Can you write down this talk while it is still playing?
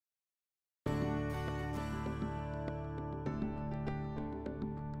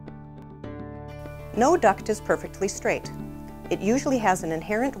No duct is perfectly straight. It usually has an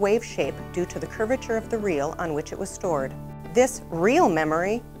inherent wave shape due to the curvature of the reel on which it was stored. This reel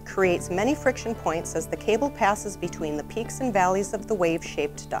memory creates many friction points as the cable passes between the peaks and valleys of the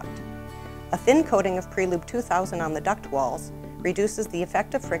wave-shaped duct. A thin coating of Prelube 2000 on the duct walls reduces the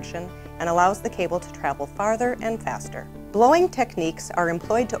effect of friction and allows the cable to travel farther and faster. Blowing techniques are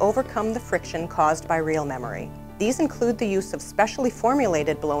employed to overcome the friction caused by reel memory. These include the use of specially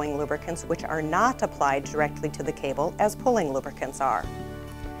formulated blowing lubricants which are not applied directly to the cable as pulling lubricants are.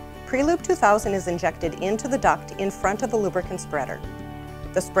 Prelube 2000 is injected into the duct in front of the lubricant spreader.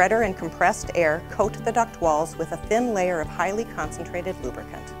 The spreader and compressed air coat the duct walls with a thin layer of highly concentrated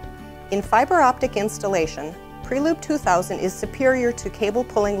lubricant. In fiber optic installation, Prelube 2000 is superior to cable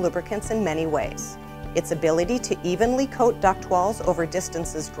pulling lubricants in many ways. Its ability to evenly coat duct walls over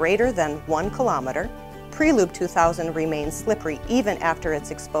distances greater than 1 kilometer, Prelube 2000 remains slippery even after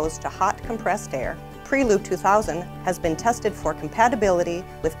it's exposed to hot compressed air. Prelube 2000 has been tested for compatibility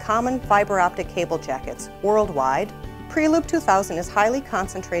with common fiber optic cable jackets worldwide. Prelube 2000 is highly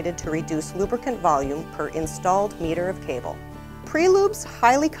concentrated to reduce lubricant volume per installed meter of cable. Prelube's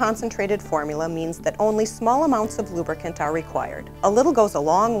highly concentrated formula means that only small amounts of lubricant are required. A little goes a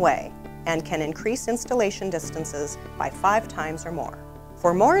long way and can increase installation distances by 5 times or more.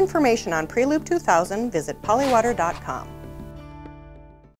 For more information on Prelube 2000, visit polywater.com.